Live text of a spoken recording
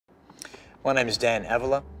My name is Dan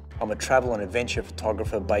Avila. I'm a travel and adventure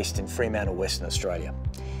photographer based in Fremantle, Western Australia.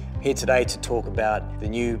 I'm here today to talk about the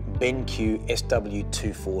new BenQ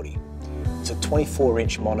SW240. It's a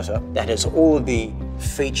 24-inch monitor that has all of the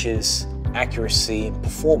features, accuracy and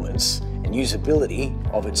performance and usability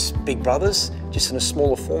of its big brothers, just in a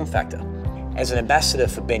smaller form factor. As an ambassador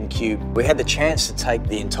for BenQ, we had the chance to take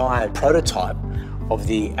the entire prototype of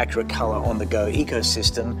the Accurate Colour on the Go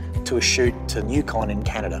ecosystem to a shoot to Yukon in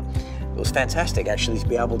Canada. It was fantastic actually to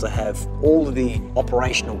be able to have all of the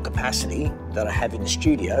operational capacity that I have in the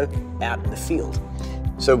studio out in the field.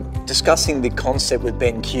 So discussing the concept with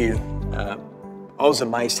BenQ, I was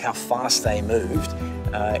amazed how fast they moved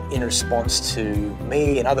in response to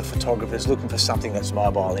me and other photographers looking for something that's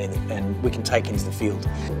mobile and we can take into the field.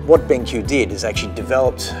 What BenQ did is actually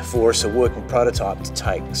developed for us a working prototype to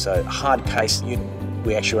take. So hard case unit.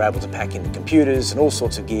 We actually were able to pack in the computers and all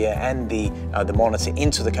sorts of gear and the monitor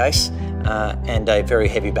into the case and a very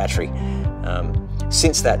heavy battery.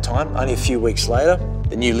 Since that time, only a few weeks later,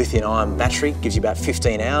 the new lithium-ion battery gives you about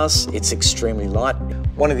 15 hours. It's extremely light.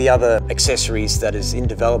 One of the other accessories that is in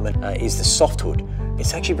development is the soft hood.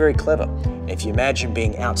 It's actually very clever. If you imagine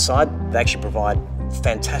being outside, they actually provide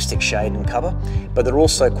fantastic shade and cover, but they're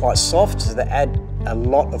also quite soft, so they add a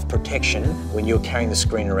lot of protection when you're carrying the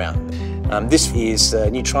screen around. This is a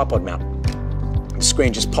new tripod mount. The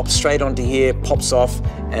screen just pops straight onto here, pops off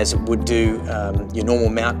as it would do your normal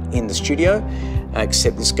mount in the studio,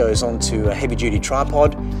 except this goes onto a heavy-duty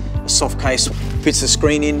tripod. A soft case fits the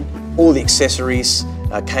screen in, all the accessories,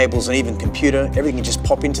 cables and even computer, everything can just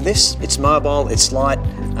pop into this. It's mobile, it's light,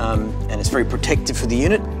 and it's very protective for the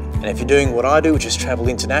unit. And if you're doing what I do, which is travel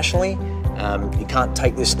internationally, you can't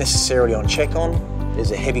take this necessarily on check-on.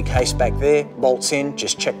 There's a heavy case back there, bolts in,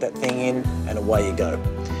 just check that thing in and away you go.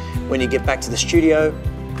 When you get back to the studio,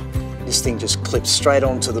 this thing just clips straight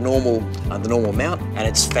onto the normal mount, and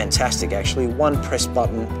it's fantastic actually. One press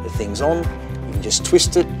button, the thing's on. You can just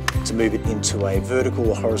twist it to move it into a vertical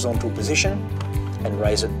or horizontal position and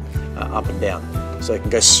raise it up and down. So it can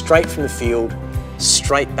go straight from the field,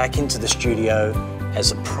 straight back into the studio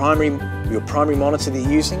as your primary monitor that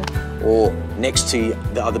you're using, or next to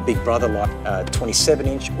the other big brother like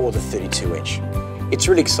 27-inch or the 32-inch. It's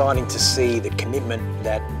really exciting to see the commitment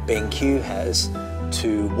that BenQ has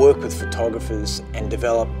to work with photographers and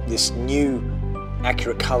develop this new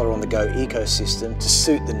Accurate Colour on the Go ecosystem to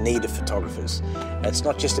suit the need of photographers. And it's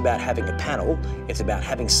not just about having a panel, it's about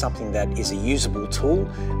having something that is a usable tool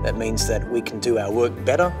that means that we can do our work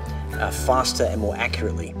better, faster and more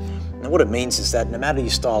accurately. And what it means is that no matter your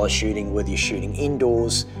style of shooting, whether you're shooting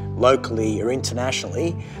indoors, locally or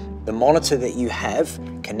internationally, the monitor that you have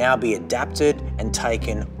can now be adapted and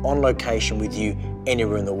taken on location with you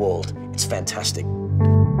anywhere in the world. It's fantastic.